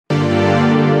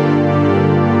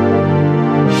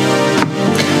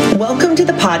Welcome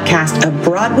to the podcast of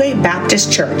Broadway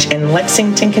Baptist Church in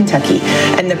Lexington, Kentucky,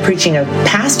 and the preaching of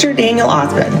Pastor Daniel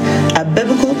Othman, a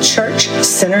biblical church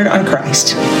centered on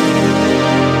Christ.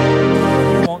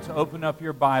 I want to open up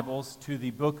your Bibles to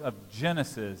the book of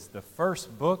Genesis, the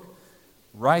first book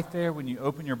right there when you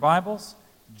open your Bibles.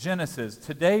 Genesis.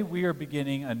 Today we are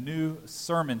beginning a new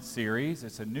sermon series.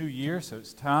 It's a new year, so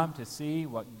it's time to see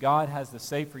what God has to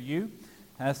say for you,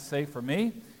 has to say for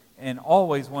me, and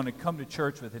always want to come to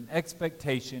church with an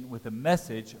expectation, with a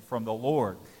message from the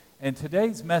Lord. And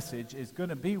today's message is going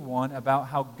to be one about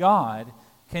how God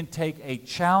can take a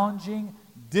challenging,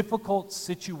 difficult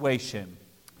situation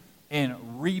and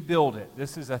rebuild it.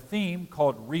 This is a theme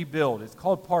called Rebuild. It's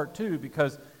called Part 2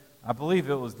 because I believe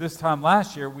it was this time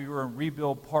last year we were in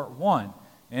Rebuild Part 1.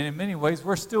 And in many ways,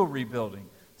 we're still rebuilding.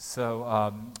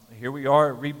 So here we are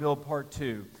at Rebuild Part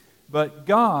 2. But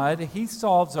God, He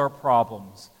solves our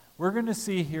problems. We're going to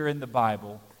see here in the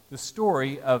Bible the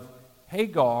story of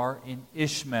Hagar and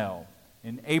Ishmael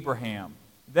and Abraham.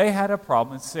 They had a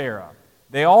problem, and Sarah.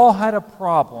 They all had a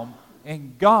problem,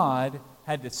 and God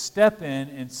had to step in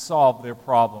and solve their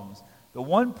problems. The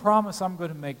one promise I'm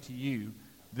going to make to you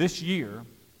this year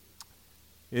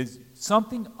is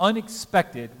something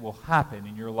unexpected will happen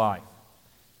in your life.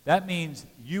 That means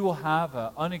you will have an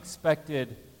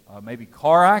unexpected maybe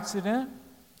car accident,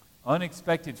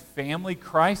 unexpected family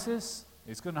crisis.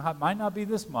 It's going to might not be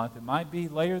this month. It might be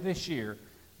later this year.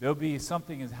 There'll be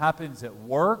something that happens at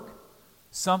work,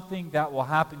 something that will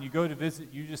happen. You go to visit,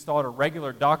 you just thought a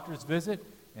regular doctor's visit,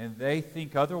 and they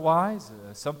think otherwise.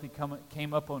 Something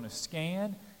came up on a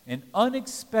scan. An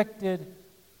unexpected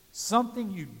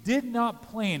something you did not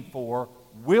plan for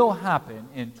will happen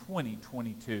in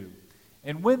 2022.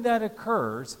 And when that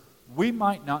occurs, we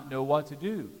might not know what to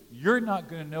do. You're not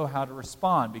going to know how to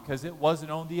respond because it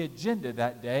wasn't on the agenda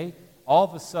that day. All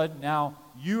of a sudden now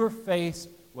you are faced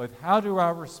with how do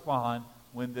I respond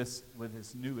with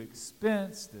this new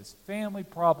expense, this family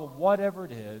problem, whatever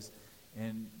it is.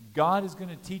 And God is going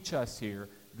to teach us here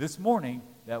this morning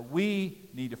that we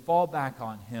need to fall back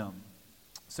on Him.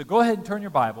 So go ahead and turn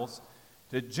your Bibles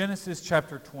to Genesis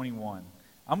chapter 21.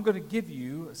 I'm going to give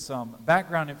you some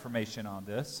background information on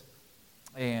this.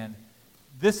 And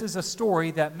this is a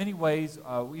story that in many ways,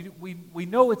 we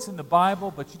know it's in the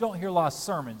Bible, but you don't hear a lot of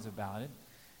sermons about it.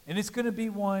 And it's going to be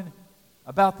one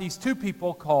about these two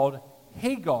people called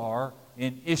Hagar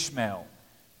and Ishmael.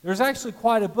 There's actually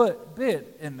quite a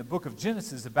bit in the book of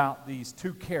Genesis about these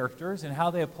two characters and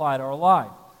how they apply to our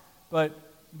life. But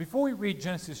before we read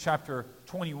Genesis chapter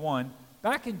 21,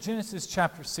 back in Genesis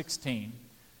chapter 16,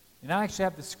 and I actually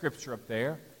have the scripture up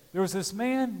there, there was this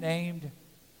man named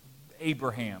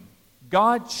Abraham.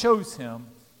 God chose him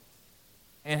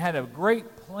and had a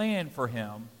great plan for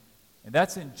him, and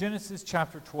that's in Genesis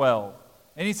chapter 12.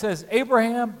 And he says,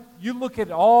 Abraham, you look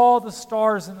at all the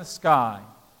stars in the sky,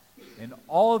 and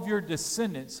all of your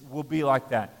descendants will be like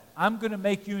that. I'm going to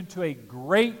make you into a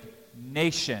great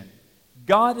nation.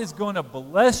 God is going to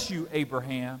bless you,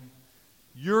 Abraham.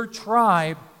 Your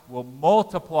tribe will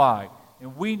multiply.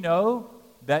 And we know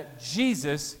that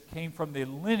Jesus came from the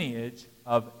lineage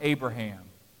of Abraham.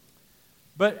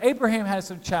 But Abraham had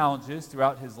some challenges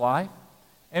throughout his life,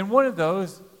 and one of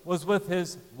those was with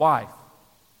his wife.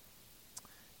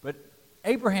 But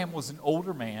Abraham was an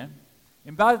older man,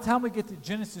 and by the time we get to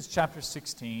Genesis chapter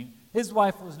 16, his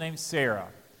wife was named Sarah.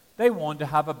 They wanted to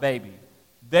have a baby.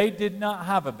 They did not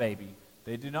have a baby.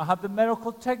 They did not have the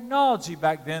medical technology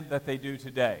back then that they do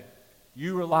today.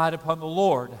 You relied upon the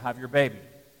Lord to have your baby.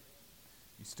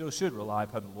 You still should rely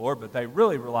upon the Lord, but they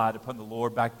really relied upon the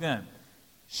Lord back then.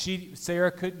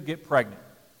 Sarah couldn't get pregnant.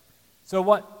 So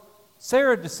what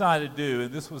Sarah decided to do,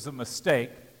 and this was a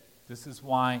mistake, this is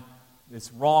why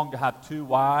it's wrong to have two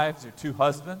wives or two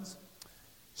husbands.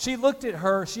 She looked at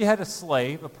her, she had a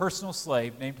slave, a personal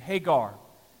slave named Hagar.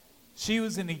 She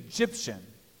was an Egyptian.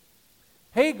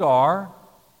 Hagar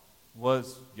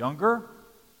was younger,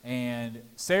 and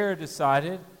Sarah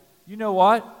decided, you know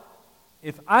what?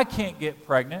 If I can't get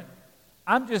pregnant,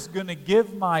 I'm just going to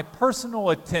give my personal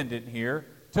attendant here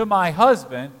to my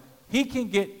husband. He can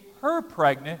get her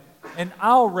pregnant, and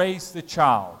I'll raise the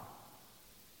child.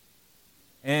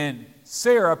 And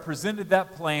Sarah presented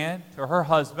that plan to her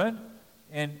husband,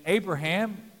 and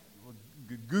Abraham,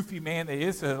 goofy man that he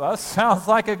is, said, well, that sounds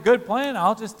like a good plan.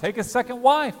 I'll just take a second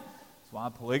wife. That's why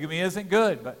polygamy isn't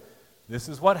good, but this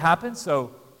is what happened.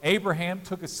 So Abraham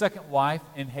took a second wife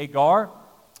in Hagar.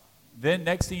 Then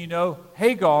next thing you know,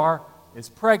 Hagar is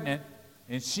pregnant,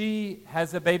 and she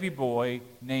has a baby boy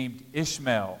named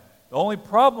Ishmael. The only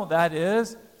problem with that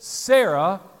is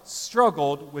Sarah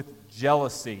struggled with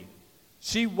jealousy.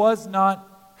 She was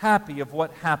not happy of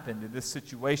what happened in this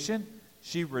situation.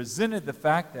 She resented the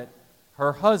fact that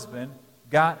her husband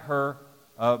got her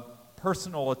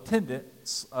personal attendant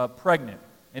pregnant.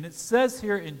 And it says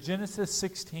here in Genesis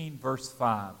 16, verse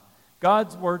 5,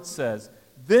 God's word says,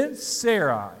 then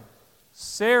Sarai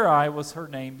was her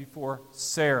name before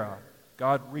Sarah.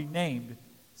 God renamed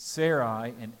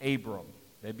Sarai and Abram.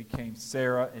 They became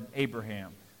Sarah and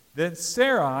Abraham. Then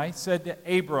Sarai said to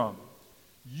Abram,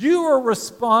 you are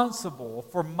responsible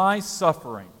for my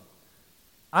suffering.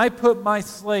 I put my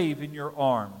slave in your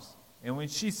arms, and when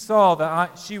she saw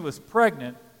that she was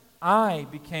pregnant, I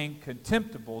became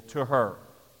contemptible to her.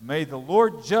 May the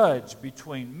Lord judge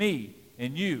between me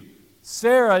and you.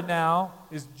 Sarah now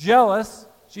is jealous.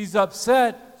 She's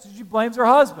upset, so she blames her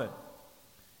husband.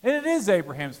 And it is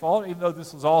Abraham's fault, even though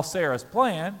this was all Sarah's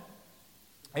plan.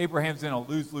 Abraham's in a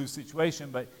lose-lose situation,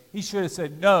 but he should have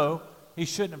said no. He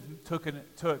shouldn't have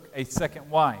took a second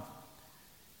wife.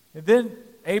 And then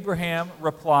Abraham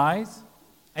replied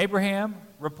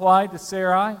to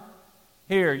Sarai,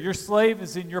 here, your slave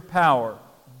is in your power.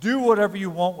 Do whatever you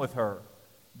want with her.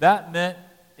 That meant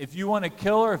if you want to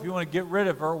kill her, if you want to get rid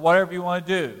of her, whatever you want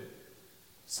to do.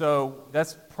 So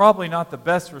that's probably not the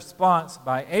best response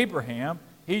by Abraham.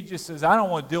 He just says, I don't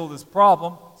want to deal with this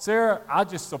problem. Sarah, I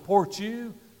just support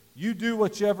you. You do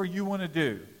whatever you want to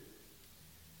do.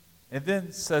 And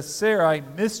then says Sarai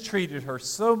mistreated her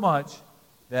so much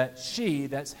that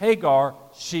that's Hagar,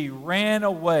 she ran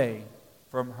away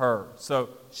from her. So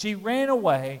she ran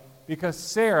away because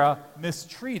Sarah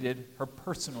mistreated her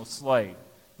personal slave.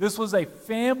 This was a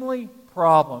family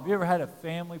problem. Have you ever had a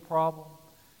family problem?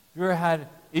 Have you ever had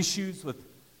issues with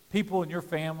people in your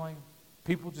family?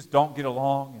 People just don't get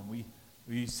along, and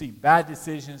we see bad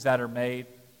decisions that are made.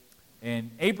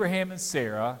 And Abraham and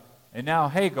Sarah, and now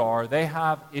Hagar, they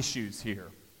have issues here.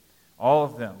 All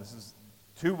of them. This is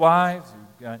two wives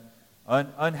who've got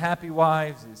unhappy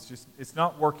wives. It's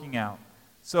not working out.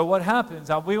 So what happens,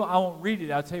 I won't read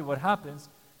it, I'll tell you what happens.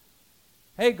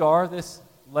 Hagar, this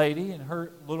lady and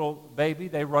her little baby,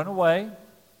 they run away.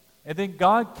 And then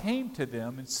God came to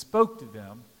them and spoke to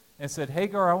them and said,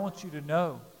 Hagar, I want you to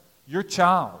know your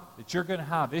child that you're going to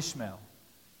have, Ishmael,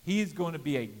 he is going to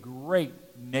be a great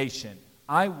nation.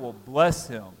 I will bless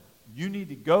him. You need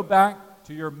to go back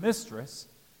to your mistress,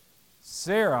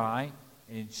 Sarai,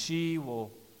 and she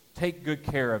will take good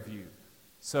care of you.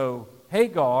 So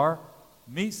Hagar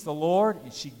meets the Lord,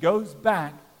 and she goes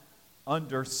back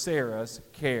under Sarah's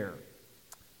care.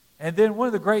 And then one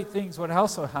of the great things, what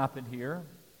also happened here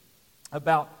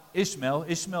about Ishmael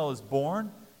is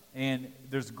born, and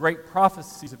there's great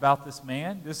prophecies about this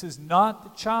man. This is not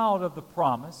the child of the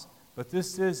promise, but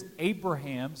this is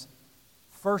Abraham's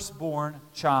firstborn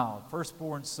child,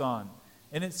 firstborn son.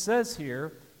 And it says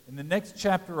here, in the next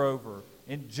chapter over,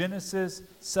 in Genesis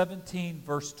 17,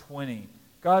 verse 20,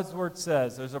 God's word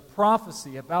says there's a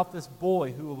prophecy about this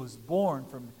boy who was born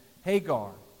from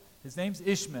Hagar. His name's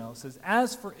Ishmael. It says,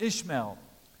 as for Ishmael,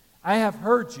 I have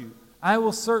heard you. I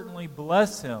will certainly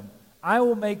bless him. I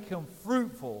will make him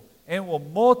fruitful and will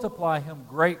multiply him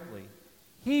greatly.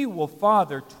 He will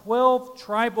father 12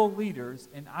 tribal leaders,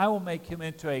 and I will make him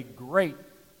into a great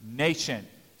nation.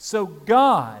 So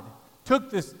God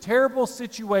took this terrible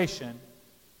situation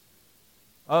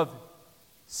of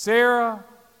Sarah,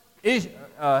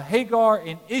 Hagar,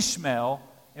 and Ishmael,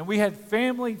 and we had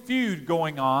family feud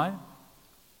going on.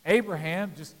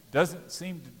 Abraham just doesn't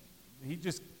seem to, he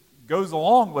just goes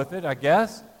along with it, I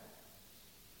guess.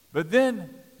 But then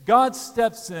God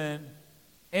steps in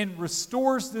and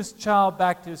restores this child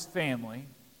back to his family,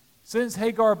 sends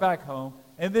Hagar back home,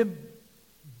 and then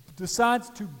decides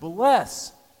to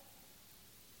bless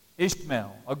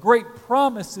Ishmael. A great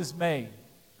promise is made.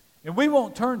 And we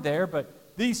won't turn there,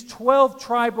 but these 12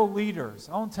 tribal leaders,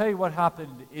 I want to tell you what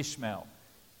happened to Ishmael.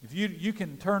 If you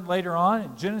can turn later on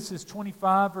in Genesis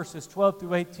 25, verses 12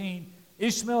 through 18,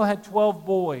 Ishmael had 12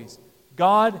 boys.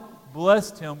 God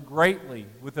blessed him greatly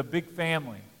with a big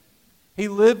family. He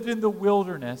lived in the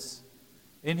wilderness,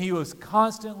 and he was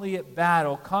constantly at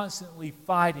battle, constantly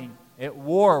fighting, at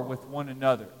war with one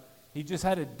another. He just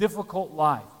had a difficult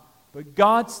life. But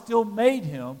God still made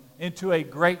him into a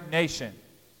great nation.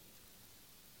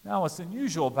 Now, what's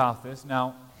unusual about this,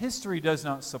 now, history does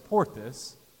not support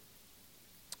this.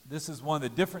 This is one of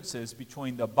the differences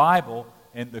between the Bible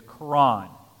and the Quran.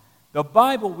 The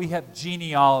Bible, we have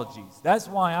genealogies. That's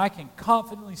why I can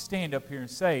confidently stand up here and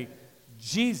say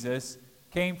Jesus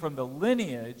came from the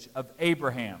lineage of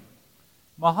Abraham.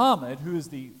 Muhammad, who is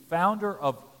the founder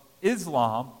of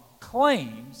Islam,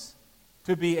 claims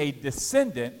to be a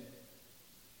descendant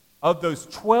of those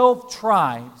 12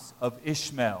 tribes of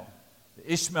Ishmael,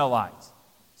 the Ishmaelites.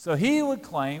 So he would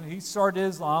claim, he started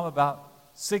Islam about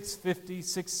 650,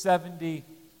 670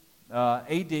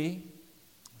 AD,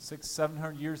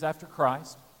 700 years after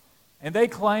Christ. And they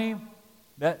claim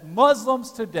that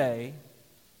Muslims today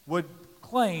would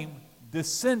claim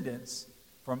descendants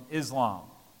from Islam,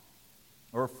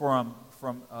 or from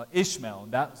Ishmael.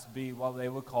 And that would be what they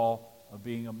would call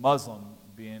being a Muslim,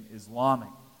 being Islamic.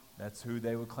 That's who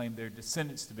they would claim their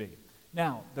descendants to be.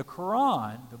 Now, the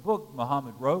Quran, the book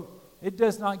Muhammad wrote, it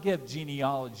does not give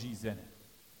genealogies in it.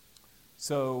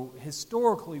 So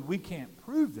historically, we can't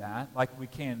prove that like we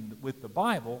can with the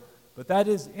Bible, but that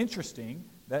is interesting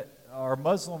that our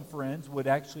Muslim friends would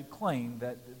actually claim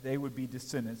that they would be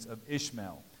descendants of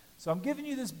Ishmael. So I'm giving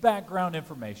you this background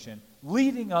information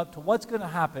leading up to what's going to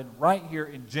happen right here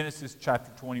in Genesis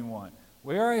chapter 21.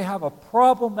 We already have a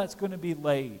problem that's going to be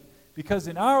laid, because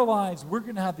in our lives we're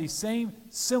going to have these same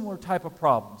similar type of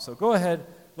problems. So go ahead,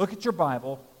 look at your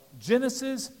Bible,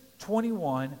 Genesis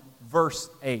 21, verse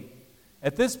 8.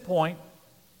 At this point,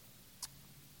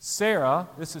 Sarah,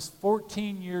 this is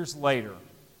 14 years later.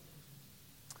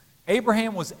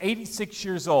 Abraham was 86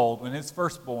 years old when his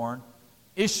firstborn,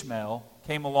 Ishmael,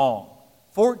 came along.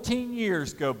 14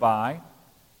 years go by,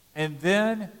 and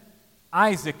then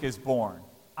Isaac is born.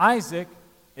 Isaac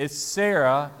is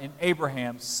Sarah and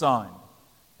Abraham's son.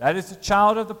 That is the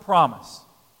child of the promise.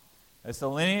 That's the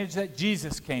lineage that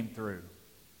Jesus came through.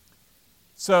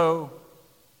 So,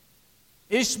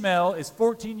 Ishmael is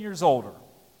 14 years older.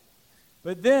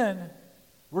 But then,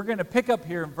 we're going to pick up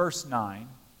here in verse 9,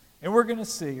 and we're going to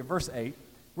see, in verse 8,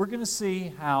 we're going to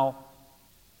see how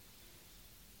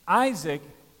Isaac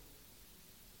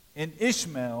and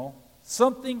Ishmael,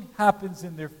 something happens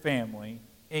in their family,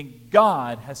 and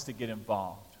God has to get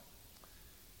involved.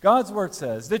 God's word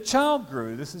says, the child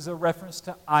grew, this is a reference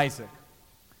to Isaac,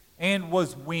 and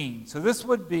was weaned. So this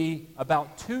would be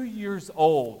about 2 years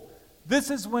old. This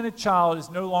is when a child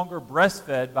is no longer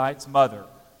breastfed by its mother.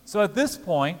 So at this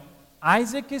point,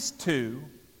 Isaac is 2,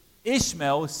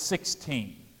 Ishmael is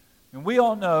 16. And we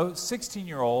all know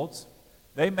 16-year-olds,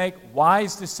 they make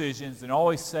wise decisions and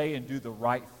always say and do the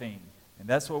right thing. And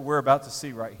that's what we're about to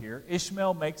see right here.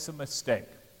 Ishmael makes a mistake.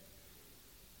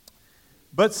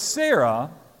 But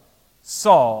Sarah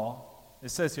saw, it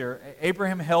says here,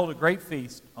 Abraham held a great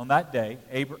feast on that day.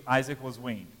 Isaac was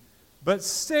weaned. But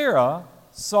Sarah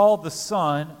saw the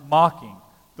son mocking,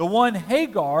 the one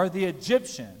Hagar, the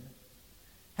Egyptian,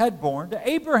 had born to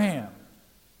Abraham.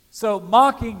 So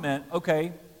mocking meant,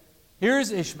 okay,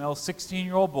 here's Ishmael,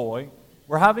 16-year-old boy.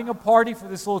 We're having a party for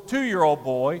this little 2-year-old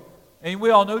boy. And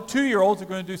we all know 2-year-olds are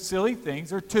going to do silly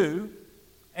things. They're 2.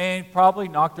 And probably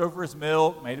knocked over his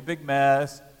milk, made a big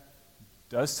mess,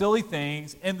 does silly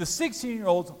things. And the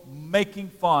 16-year-old's making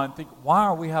fun, think, why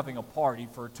are we having a party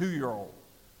for a 2-year-old?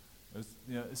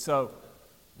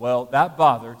 Well, that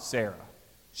bothered Sarah.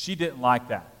 She didn't like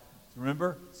that.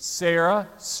 Remember, Sarah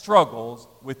struggles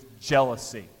with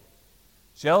jealousy.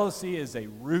 Jealousy is a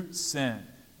root sin.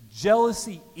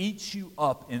 Jealousy eats you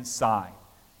up inside.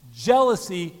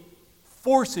 Jealousy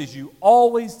forces you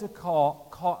always to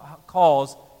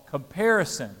cause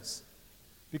comparisons,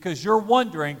 because you're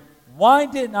wondering, why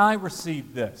didn't I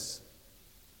receive this?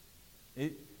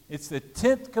 It's the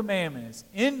 10th commandment. It's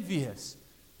envious.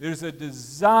 There's a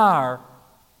desire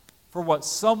for what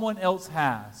someone else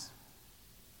has.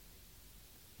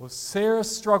 Well, Sarah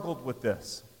struggled with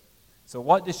this. So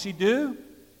what does she do?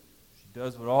 She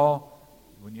does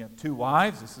when you have 2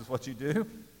 wives, this is what you do.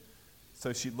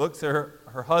 So she looks at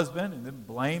her husband and then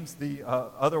blames the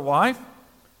other wife.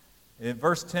 In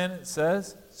verse 10 it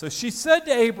says, so she said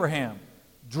to Abraham,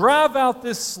 drive out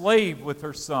this slave with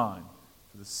her son.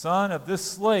 For the son of this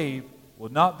slave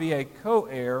will not be a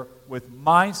co-heir with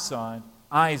my son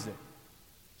Isaac.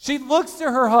 She looks to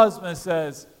her husband and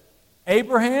says,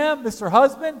 Abraham, Mr.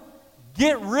 Husband,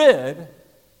 get rid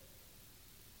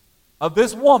of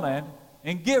this woman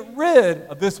and get rid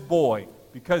of this boy,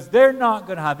 because they're not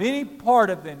going to have any part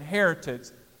of the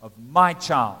inheritance of my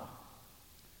child.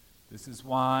 This is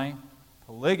why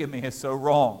polygamy is so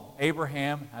wrong.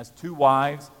 Abraham has 2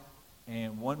 wives,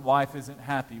 and one wife isn't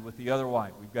happy with the other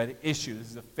wife. We've got an issue. This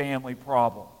is a family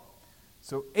problem.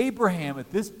 So Abraham,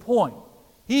 at this point,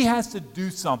 he has to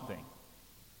do something.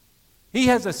 He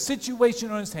has a situation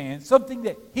on his hands, something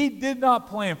that he did not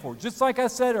plan for. Just like I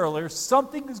said earlier,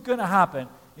 something is going to happen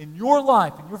in your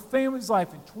life, in your family's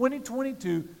life in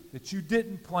 2022 that you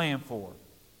didn't plan for.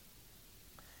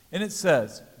 And it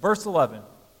says, verse 11,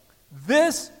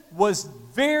 this was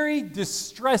very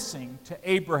distressing to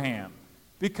Abraham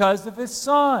because of his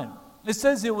son. It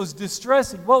says it was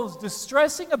distressing. What was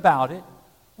distressing about it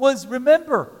was,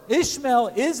 remember,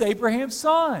 Ishmael is Abraham's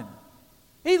son.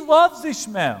 He loves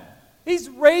Ishmael. He's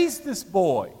raised this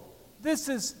boy. This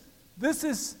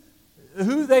is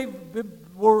who they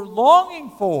were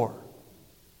longing for.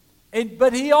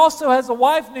 But he also has a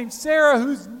wife named Sarah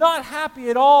who's not happy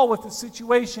at all with the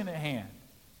situation at hand.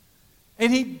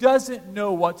 And he doesn't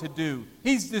know what to do.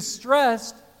 He's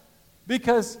distressed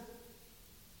because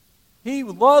he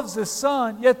loves his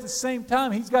son, yet at the same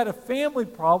time he's got a family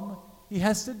problem he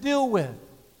has to deal with.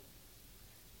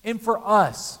 And for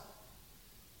us,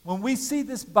 when we see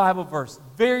this Bible verse,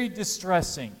 very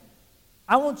distressing,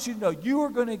 I want you to know you are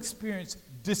going to experience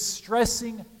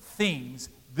distressing things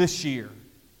this year.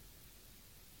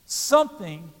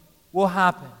 Something will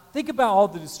happen. Think about all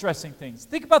the distressing things.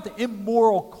 Think about the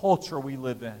immoral culture we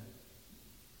live in.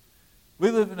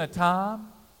 We live in a time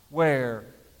where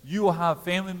you will have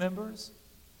family members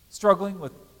struggling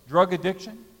with drug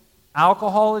addiction,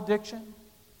 alcohol addiction.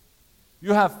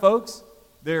 You have folks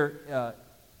that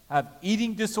have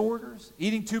eating disorders,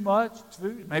 eating too much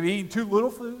food, maybe eating too little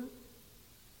food.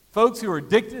 Folks who are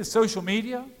addicted to social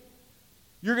media.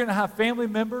 You're going to have family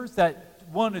members that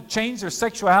want to change their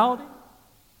sexuality.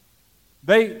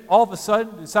 They all of a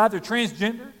sudden decide they're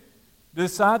transgender,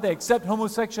 decide they accept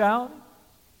homosexuality.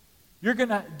 You're going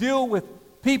to deal with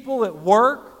people at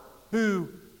work who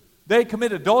they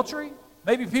commit adultery.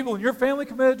 Maybe people in your family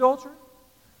commit adultery.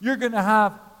 You're going to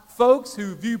have folks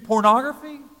who view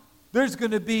pornography. There's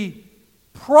going to be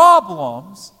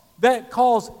problems that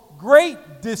cause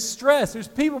great distress. There's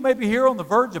people maybe here on the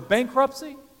verge of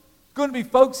bankruptcy. Going to be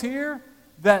folks here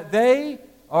that they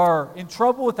are in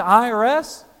trouble with the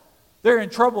IRS. They're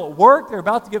in trouble at work. They're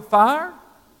about to get fired.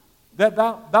 They're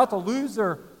about to lose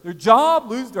their job,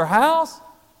 lose their house,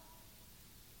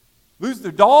 lose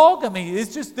their dog. I mean,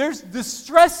 it's just, there's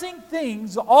distressing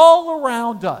things all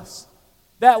around us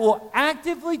that will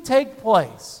actively take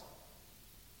place.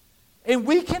 And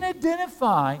we can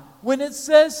identify when it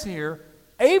says here,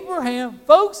 Abraham,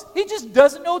 folks, he just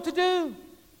doesn't know what to do.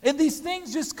 And these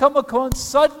things just come upon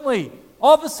suddenly.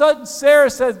 All of a sudden, Sarah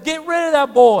says, get rid of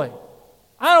that boy.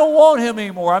 I don't want him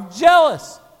anymore. I'm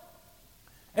jealous.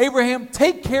 Abraham,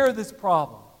 take care of this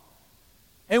problem.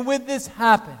 And when this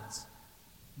happens,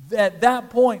 at that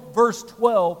point, verse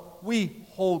 12, we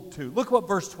hold to. Look what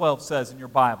verse 12 says in your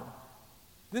Bible.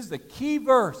 This is the key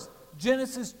verse,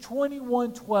 Genesis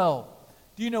 21:12.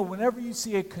 Do you know whenever you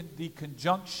see the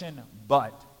conjunction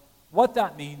but, what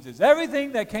that means is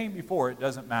everything that came before it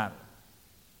doesn't matter.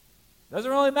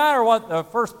 Doesn't really matter what the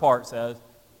first part says,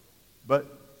 but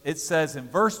it says in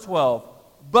verse 12,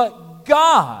 but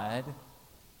God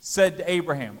said to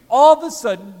Abraham. All of a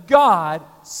sudden, God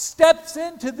steps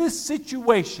into this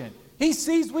situation. He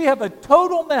sees we have a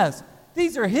total mess.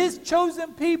 These are His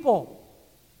chosen people,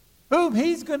 whom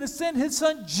He's going to send His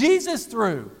Son Jesus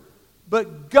through.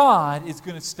 But God is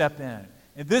going to step in.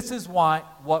 And this is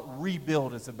what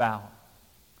rebuild is about.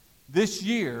 This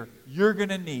year, you're going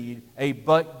to need a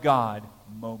but God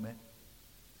moment.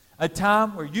 A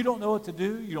time where you don't know what to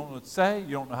do, you don't know what to say,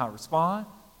 you don't know how to respond.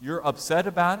 You're upset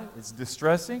about it, it's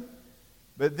distressing.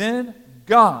 But then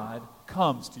God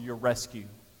comes to your rescue.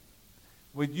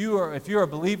 If you're a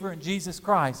believer in Jesus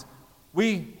Christ,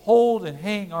 we hold and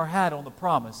hang our hat on the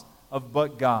promise of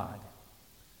but God.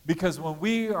 Because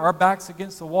when our back's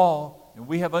against the wall and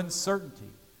we have uncertainty,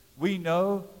 we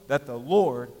know that the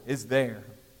Lord is there.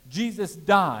 Jesus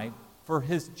died for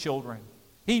His children.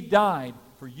 He died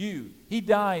for you. He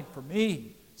died for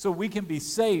me so we can be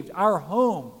saved. Our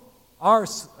home, our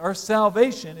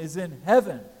salvation is in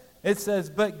heaven. It says,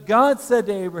 but God said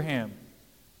to Abraham,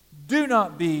 do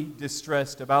not be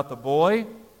distressed about the boy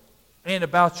and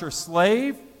about your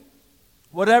slave.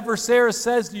 Whatever Sarah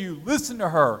says to you, listen to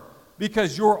her,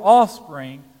 because your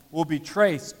offspring will be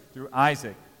traced through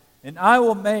Isaac. And I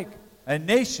will make a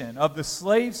nation of the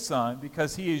slave's son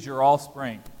because he is your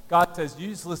offspring. God says, you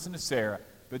just listen to Sarah,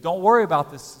 but don't worry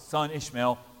about this son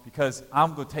Ishmael because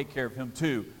I'm going to take care of him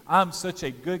too. I'm such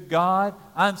a good God.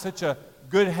 I'm such a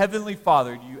good heavenly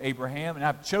Father to you, Abraham, and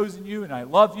I've chosen you and I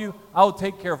love you. I will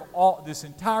take care of all this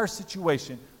entire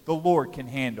situation the Lord can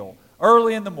handle.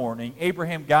 Early in the morning,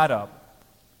 Abraham got up,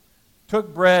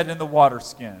 took bread and the water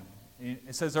skin.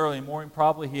 It says early in the morning,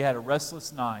 probably he had a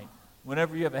restless night.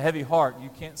 Whenever you have a heavy heart, you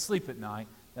can't sleep at night.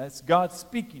 That's God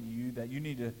speaking to you that you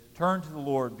need to turn to the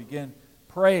Lord, begin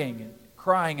praying and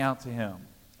crying out to Him.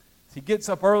 So he gets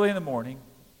up early in the morning.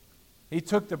 He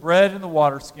took the bread and the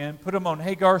water skin, put them on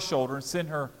Hagar's shoulder, and sent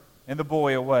her and the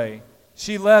boy away.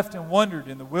 She left and wandered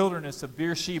in the wilderness of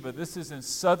Beersheba. This is in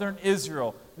southern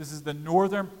Israel. This is the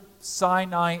northern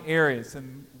Sinai area. It's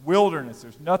in wilderness.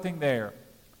 There's nothing there.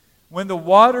 When the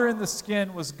water in the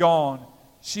skin was gone,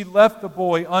 she left the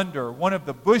boy under one of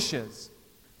the bushes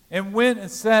and went and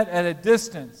sat at a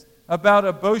distance, about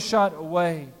a bowshot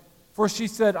away. For she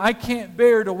said, I can't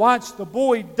bear to watch the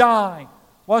boy die.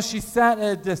 While she sat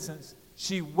at a distance,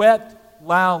 she wept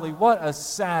loudly. What a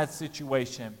sad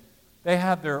situation. They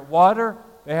have their water,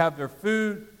 they have their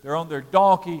food, they're on their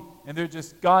donkey, and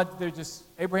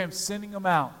Abraham's sending them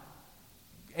out.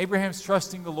 Abraham's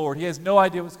trusting the Lord. He has no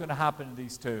idea what's going to happen to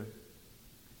these two.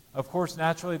 Of course,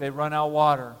 naturally, they run out of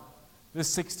water.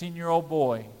 This 16-year-old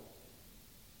boy,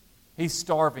 he's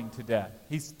starving to death.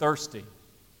 He's thirsty.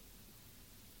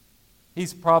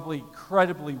 He's probably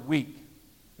incredibly weak.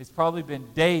 It's probably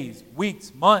been days,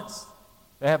 weeks, months.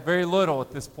 They have very little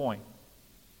at this point.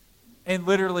 And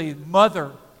literally,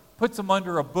 mother puts him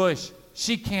under a bush.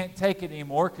 She can't take it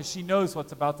anymore because she knows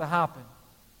what's about to happen.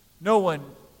 No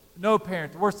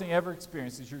parent, the worst thing you ever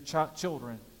experience is your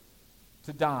children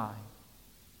to die.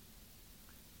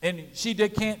 And she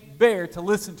can't bear to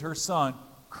listen to her son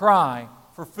cry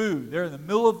for food. They're in the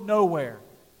middle of nowhere,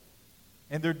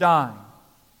 and they're dying.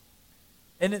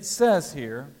 And it says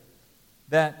here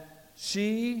that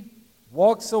she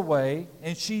walks away,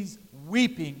 and she's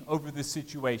weeping over the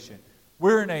situation.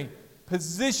 We're in a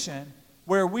position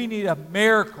where we need a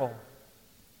miracle.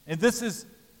 And this is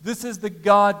the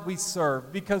God we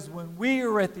serve. Because when we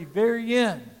are at the very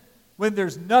end, when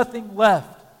there's nothing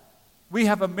left, we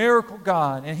have a miracle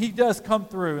God, and He does come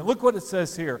through. And look what it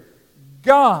says here.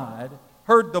 God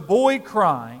heard the boy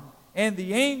crying, and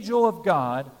the angel of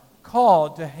God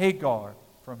called to Hagar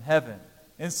from heaven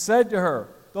and said to her,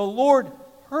 the Lord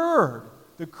heard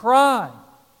the cry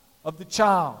of the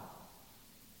child.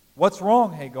 What's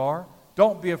wrong, Hagar?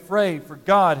 Don't be afraid, for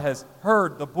God has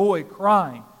heard the boy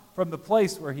crying from the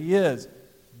place where he is.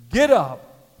 Get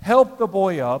up, help the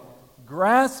boy up,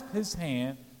 grasp his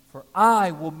hand, for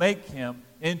I will make him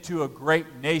into a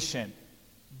great nation.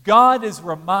 God is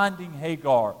reminding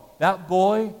Hagar, that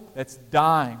boy that's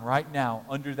dying right now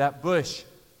under that bush,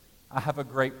 I have a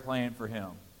great plan for him.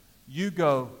 You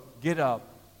go, get up,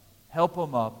 help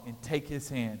him up, and take his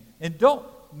hand. And don't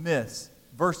miss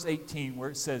verse 18 where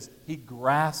it says,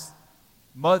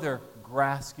 mother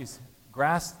grasped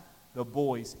the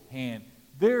boy's hand.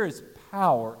 There is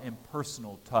power in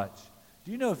personal touch.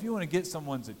 Do you know if you want to get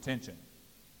someone's attention,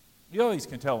 you always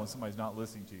can tell when somebody's not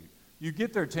listening to you. You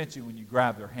get their attention when you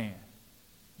grab their hand.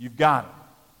 You've got them.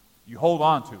 You hold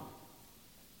on to them.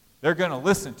 They're going to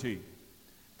listen to you.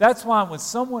 That's why when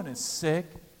someone is sick,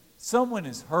 someone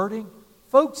is hurting,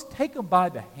 folks, take them by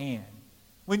the hand.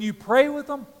 When you pray with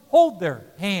them, hold their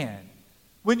hand.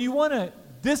 When you want to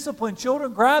discipline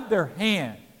children, grab their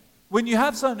hand. When you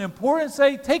have something important to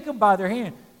say, take them by their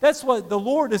hand. That's what the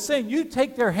Lord is saying. You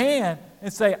take their hand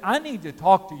and say, I need to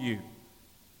talk to you.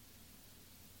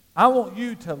 I want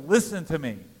you to listen to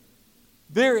me.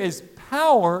 There is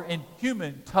power in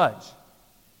human touch.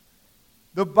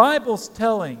 The Bible's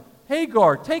telling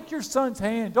Hagar, take your son's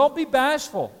hand. Don't be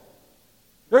bashful.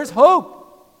 There's hope.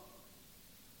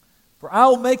 For I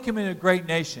will make him into a great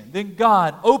nation. Then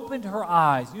God opened her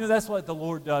eyes. You know, that's what the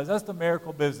Lord does. That's the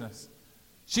miracle business.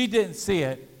 She didn't see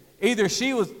it. Either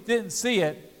she didn't see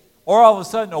it, or all of a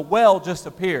sudden a well just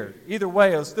appeared. Either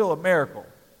way, it was still a miracle.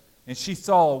 And she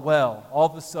saw a well. All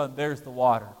of a sudden, there's the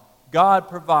water. God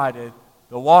provided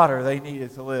the water they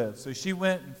needed to live. So she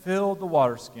went and filled the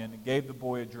water skin and gave the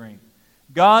boy a drink.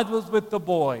 God was with the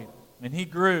boy, and he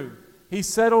grew. He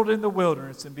settled in the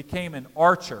wilderness and became an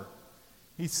archer.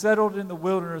 He settled in the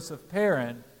wilderness of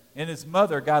Paran, and his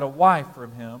mother got a wife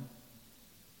from him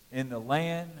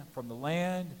from the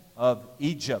land of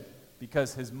Egypt,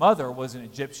 because his mother was an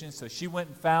Egyptian, so she went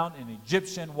and found an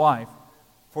Egyptian wife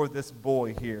for this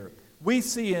boy here. We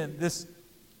see in this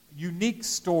unique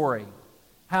story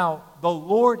how the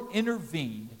Lord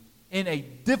intervened in a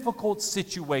difficult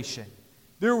situation.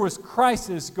 There was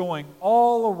crisis going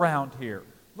all around here.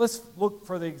 Let's look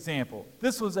for the example.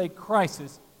 This was a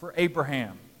crisis for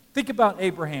Abraham. Think about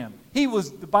Abraham. He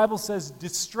was, the Bible says,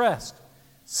 distressed.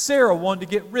 Sarah wanted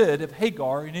to get rid of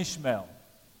Hagar and Ishmael.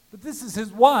 But this is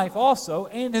his wife also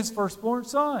and his firstborn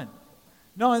son.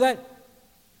 Not only that,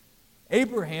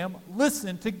 Abraham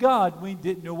listened to God when he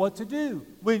didn't know what to do.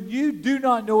 When you do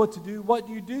not know what to do, what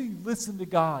do? You listen to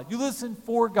God. You listen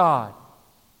for God.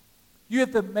 You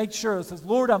have to make sure it says,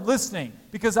 Lord, I'm listening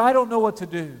because I don't know what to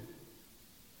do.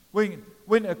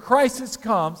 When a crisis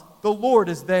comes, the Lord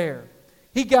is there.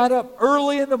 He got up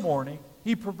early in the morning.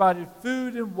 He provided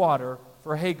food and water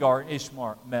for Hagar and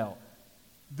Ishmael.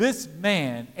 This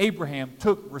man, Abraham,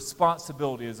 took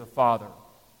responsibility as a father.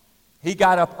 He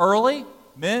got up early.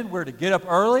 Men were to get up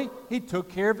early. He took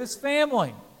care of his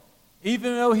family.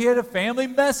 Even though he had a family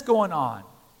mess going on,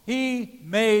 he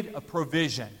made a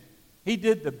provision. He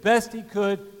did the best he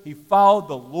could. He followed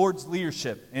the Lord's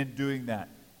leadership in doing that.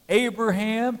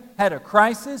 Abraham had a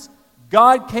crisis.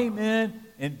 God came in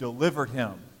and delivered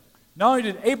him. Not only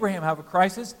did Abraham have a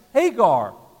crisis,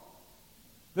 Hagar,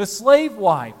 the slave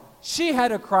wife, she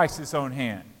had a crisis on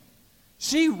hand.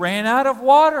 She ran out of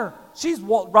water. She's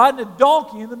riding a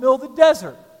donkey in the middle of the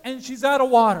desert, and she's out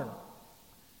of water.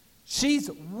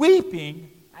 She's weeping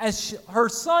as her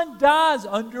son dies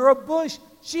under a bush.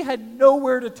 She had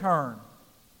nowhere to turn.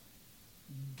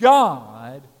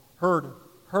 God heard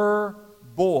her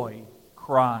boy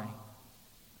crying.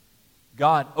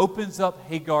 God opens up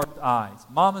Hagar's eyes.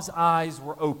 Mama's eyes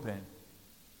were open,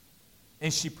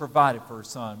 and she provided for her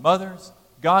son. Mothers,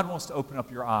 God wants to open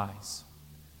up your eyes.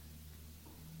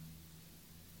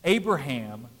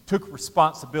 Abraham took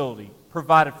responsibility,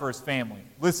 provided for his family,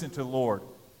 listened to the Lord.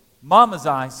 Mama's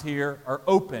eyes here are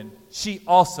open. She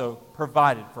also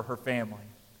provided for her family.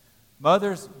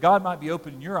 Mothers, God might be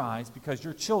opening your eyes because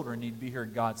your children need to be here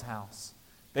in God's house.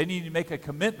 They need to make a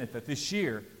commitment that this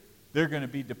year they're going to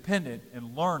be dependent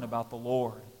and learn about the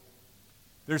Lord.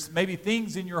 There's maybe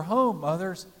things in your home,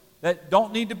 mothers, that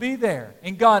don't need to be there.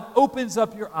 And God opens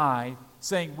up your eye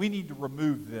saying, we need to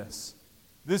remove this.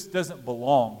 This doesn't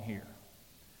belong here.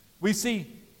 We see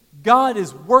God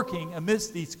is working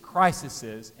amidst these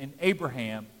crises in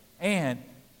Abraham and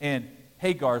in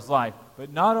Hagar's life.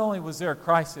 But not only was there a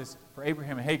crisis for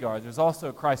Abraham and Hagar, there's also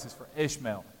a crisis for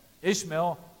Ishmael.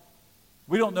 Ishmael,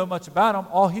 we don't know much about him.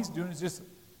 All he's doing is just,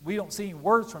 we don't see any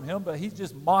words from him, but he's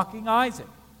just mocking Isaac.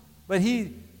 But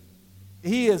he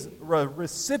is a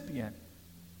recipient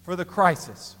for the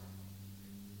crisis.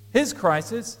 His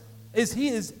crisis is he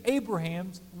is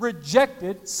Abraham's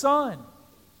rejected son.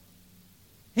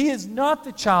 He is not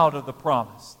the child of the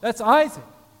promise. That's Isaac.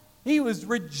 He was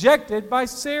rejected by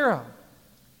Sarah.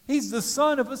 He's the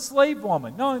son of a slave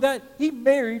woman. Not only that, he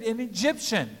married an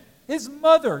Egyptian. His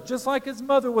mother, just like his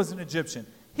mother was an Egyptian.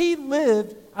 He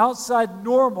lived outside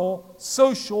normal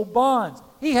social bonds.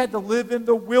 He had to live in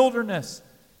the wilderness.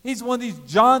 He's one of these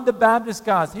John the Baptist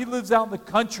guys. He lives out in the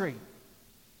country.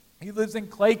 He lives in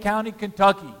Clay County,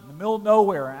 Kentucky, in the middle of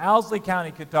nowhere, in Owsley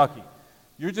County, Kentucky.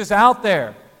 You're just out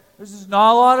there. There's just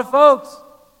not a lot of folks.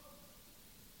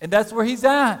 And that's where he's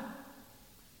at.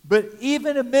 But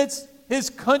even amidst his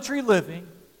country living,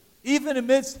 even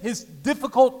amidst his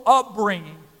difficult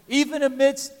upbringing, even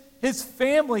amidst his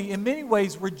family in many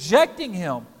ways rejecting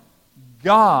him,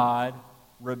 God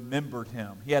remembered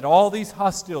him. He had all these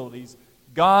hostilities.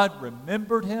 God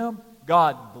remembered him.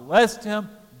 God blessed him.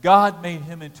 God made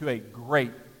him into a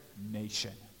great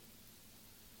nation.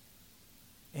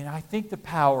 And I think the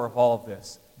power of all of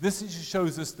this just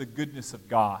shows us the goodness of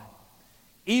God.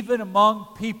 Even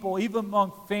among people, even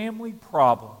among family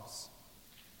problems,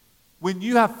 when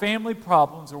you have family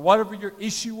problems or whatever your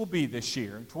issue will be this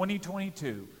year in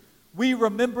 2022, we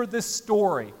remember this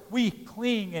story. We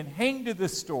cling and hang to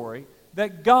this story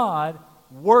that God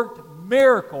worked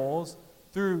miracles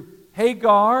through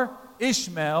Hagar,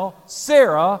 Ishmael,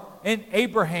 Sarah, and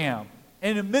Abraham.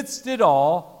 And amidst it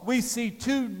all, we see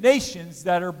two nations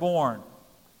that are born.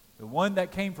 The one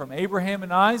that came from Abraham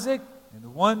and Isaac, and the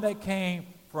one that came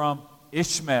from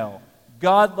Ishmael.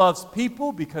 God loves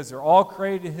people because they're all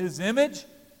created in His image.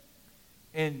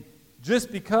 And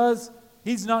just because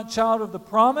he's not a child of the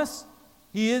promise,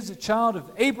 he is a child of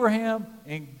Abraham,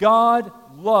 and God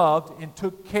loved and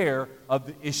took care of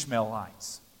the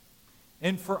Ishmaelites.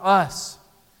 And for us,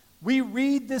 we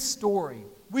read this story.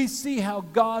 We see how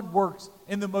God works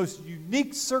in the most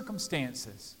unique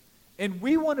circumstances. And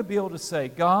we want to be able to say,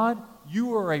 God,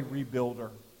 you are a rebuilder.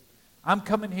 I'm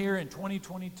coming here in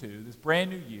 2022, this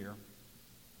brand new year,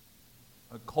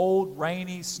 a cold,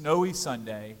 rainy, snowy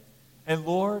Sunday, and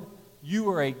Lord, you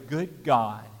are a good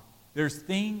God. There's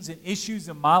things and issues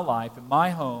in my life, in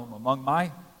my home, among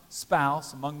my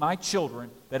spouse, among my children,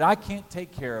 that I can't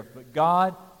take care of. But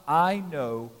God, I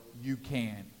know you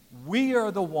can. We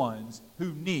are the ones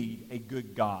who need a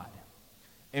good God.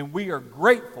 And we are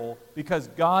grateful because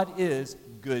God is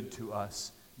good to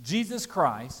us. Jesus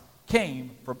Christ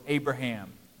came from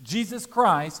Abraham. Jesus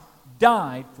Christ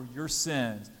died for your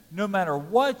sins. No matter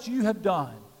what you have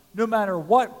done, no matter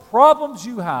what problems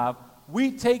you have,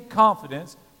 we take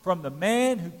confidence from the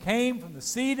man who came from the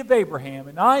seed of Abraham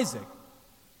and Isaac.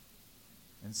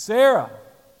 And Sarah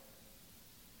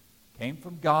came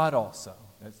from God also.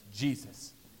 That's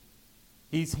Jesus.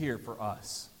 He's here for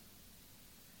us.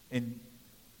 And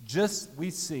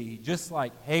we see, just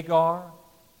like Hagar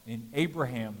and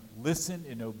Abraham listened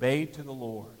and obeyed to the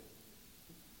Lord,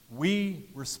 we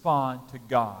respond to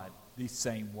God the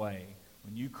same way.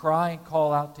 When you cry and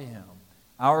call out to Him,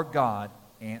 our God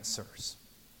answers.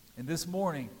 And this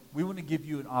morning, we want to give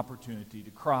you an opportunity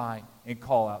to cry and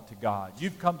call out to God.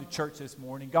 You've come to church this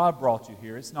morning. God brought you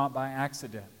here. It's not by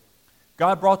accident.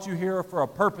 God brought you here for a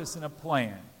purpose and a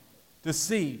plan, to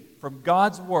see from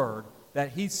God's word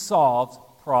that he solves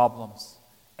problems.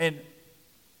 And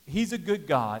he's a good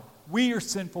God. We are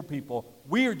sinful people.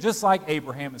 We are just like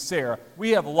Abraham and Sarah.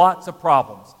 We have lots of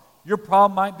problems. Your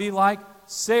problem might be like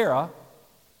Sarah,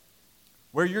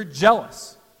 where you're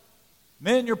jealous.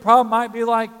 Men, your problem might be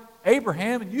like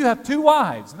Abraham, and you have 2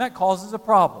 wives, and that causes a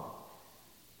problem.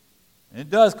 And it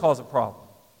does cause a problem.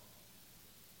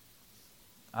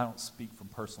 I don't speak from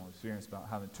personal experience about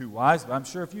having 2 wives, but I'm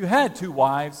sure if you had 2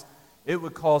 wives, it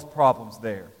would cause problems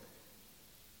there.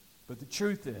 But the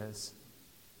truth is,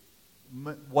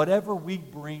 whatever we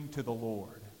bring to the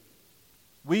Lord,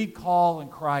 we call and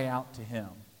cry out to him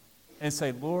and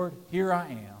say, Lord, here I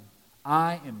am.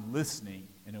 I am listening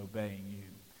and obeying you.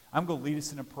 I'm going to lead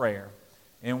us in a prayer,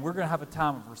 and we're going to have a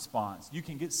time of response. You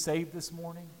can get saved this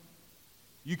morning.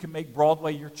 You can make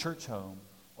Broadway your church home,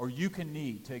 or you can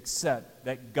need to accept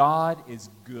that God is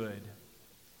good.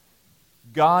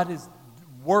 God is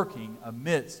working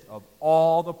amidst of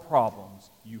all the problems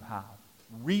you have,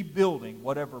 rebuilding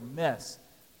whatever mess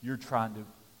you're trying to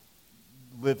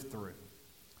live through.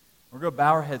 We're going to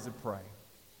bow our heads and pray.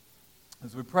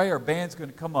 As we pray, our band's going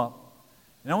to come up.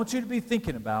 And I want you to be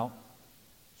thinking about,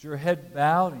 with your head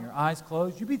bowed and your eyes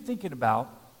closed, you be thinking about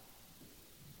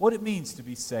what it means to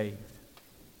be saved.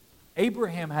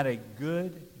 Abraham had a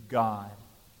good God.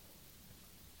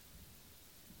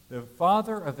 The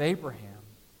father of Abraham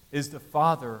is the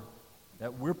father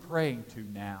that we're praying to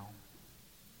now.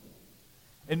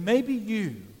 And maybe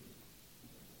you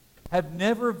have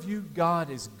never viewed God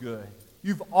as good.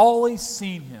 You've always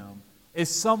seen him as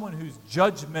someone who's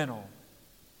judgmental.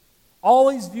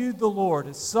 Always viewed the Lord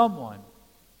as someone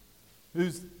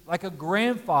who's like a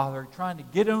grandfather trying to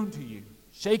get on to you,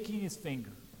 shaking his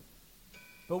finger.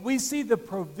 But we see the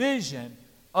provision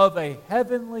of a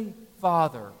heavenly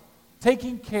Father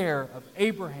taking care of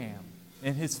Abraham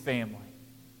and his family.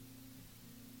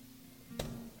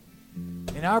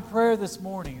 And our prayer this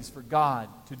morning is for God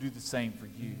to do the same for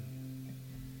you.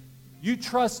 You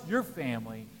trust your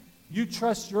family, you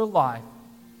trust your life,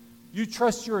 you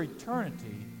trust your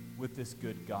eternity with this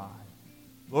good God.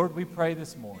 Lord, we pray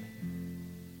this morning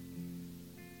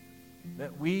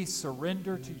that we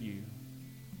surrender to you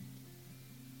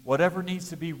whatever needs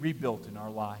to be rebuilt in our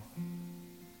life.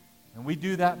 And we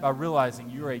do that by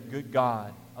realizing you're a good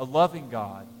God, a loving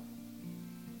God,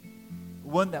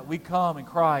 one that we come and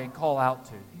cry and call out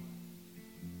to.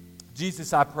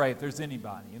 Jesus, I pray if there's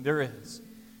anybody, and there is,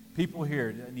 people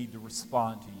here that need to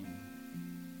respond to you.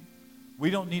 We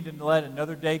don't need to let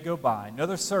another day go by,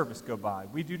 another service go by.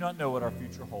 We do not know what our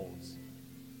future holds.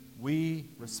 We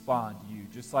respond to you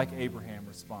just like Abraham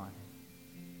responded.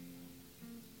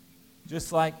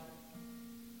 Just like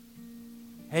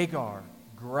Hagar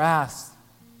grasped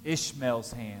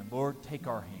Ishmael's hand. Lord, take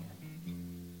our hand.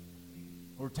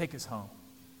 Lord, take us home.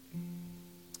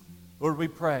 Lord, we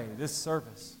pray this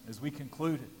service, as we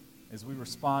conclude it, as we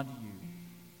respond to you,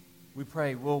 we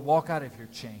pray we'll walk out of here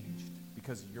changed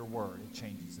because of your word. It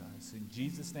changes us. In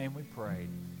Jesus' name we pray.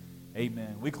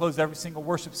 Amen. We close every single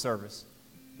worship service,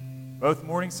 both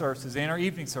morning services and our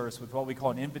evening service, with what we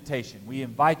call an invitation. We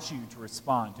invite you to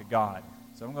respond to God.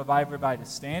 So I'm going to invite everybody to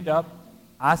stand up.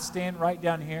 I stand right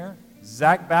down here.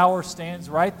 Zach Bauer stands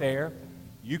right there.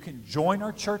 You can join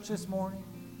our church this morning.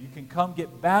 You can come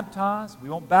get baptized. We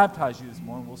won't baptize you this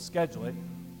morning. We'll schedule it.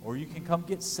 Or you can come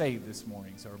get saved this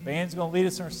morning. So our band's going to lead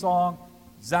us in our song.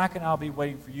 Zach and I will be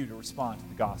waiting for you to respond to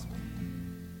the gospel.